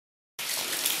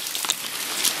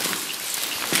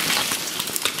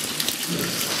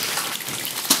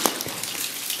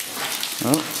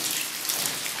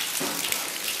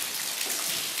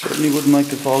certainly wouldn't like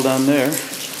to fall down there.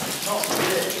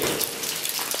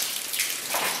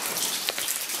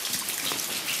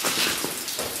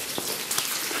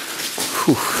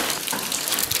 Whew.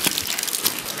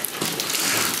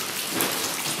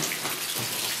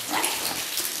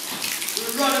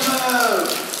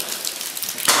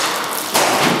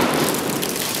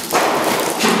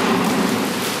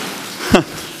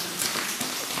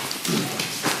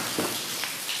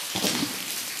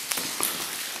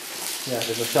 Yeah,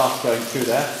 there's a shaft going through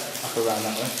there, up around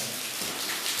that way.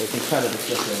 So it's incredibly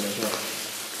slippery as well.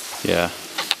 Yeah.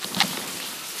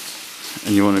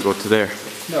 And you want to go to there?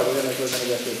 No, we're going to go to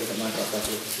a different Minecraft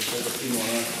after this. There's a few more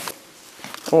around.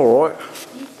 Alright.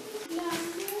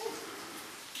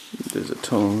 There's a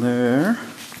tunnel there.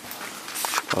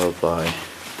 Followed by...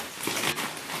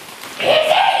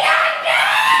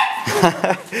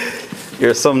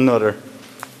 You're some nutter.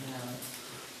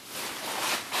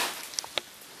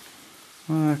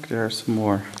 Look, there are some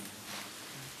more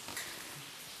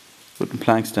wooden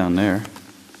planks down there.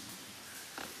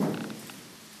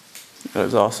 That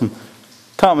was awesome.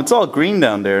 Tom, it's all green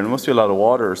down there and there must be a lot of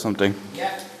water or something.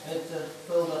 Yeah, it's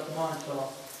filled up the mine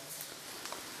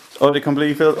shaft. Oh, they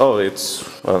completely filled? Oh, it's,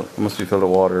 well, it must be filled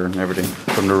with water and everything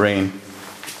from the rain.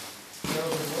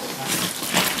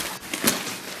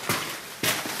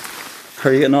 How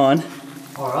are you getting on?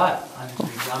 Alright, I'm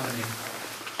just examining this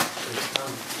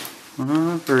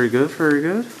Very good, very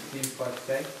good. Seems quite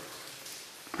safe.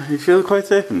 You feel quite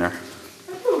safe in there? I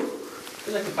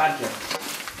feel like a badger.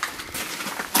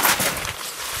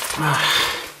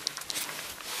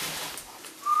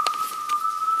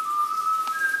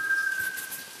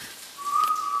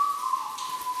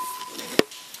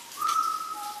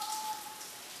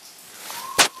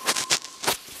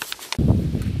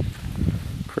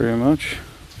 Pretty much.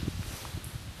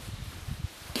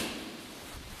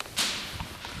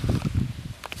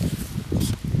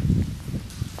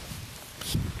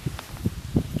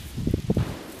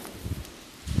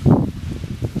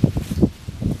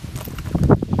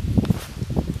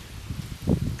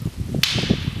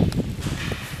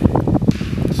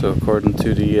 So according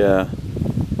to the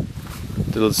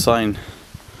little sign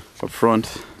up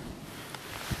front,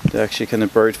 they actually kind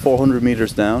of buried 400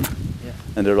 meters down, yeah.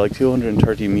 And they're like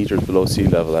 230 meters below sea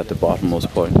level at the bottommost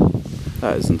point.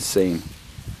 That is insane.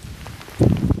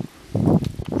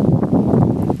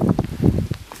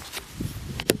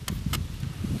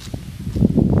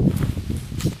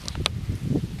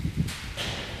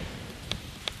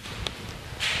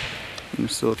 And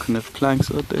there's still kind of planks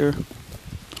out there.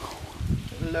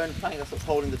 Learn plank, that's what's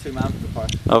holding the two mountains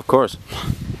apart. Of course.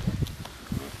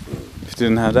 If you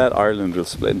didn't have that, Ireland will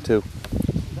split in two.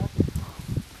 The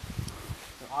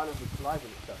island would collide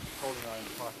with itself, it's holding Ireland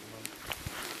apart at the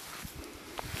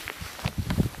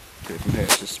moment. From here,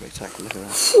 it's just spectacular. Look at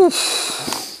that.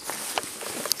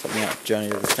 Something out, journey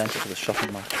to the centre for the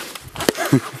shopping mart.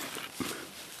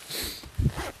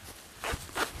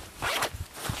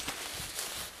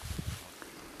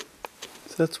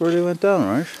 So that's where they went down,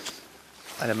 right?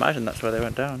 I'd imagine that's where they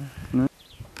went down.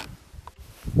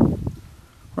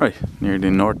 Right, near the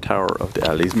north tower of the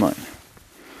Allihies mine.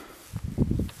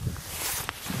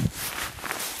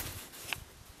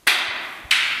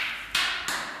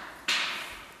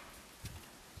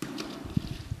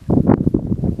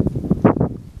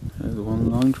 There's one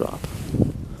long drop.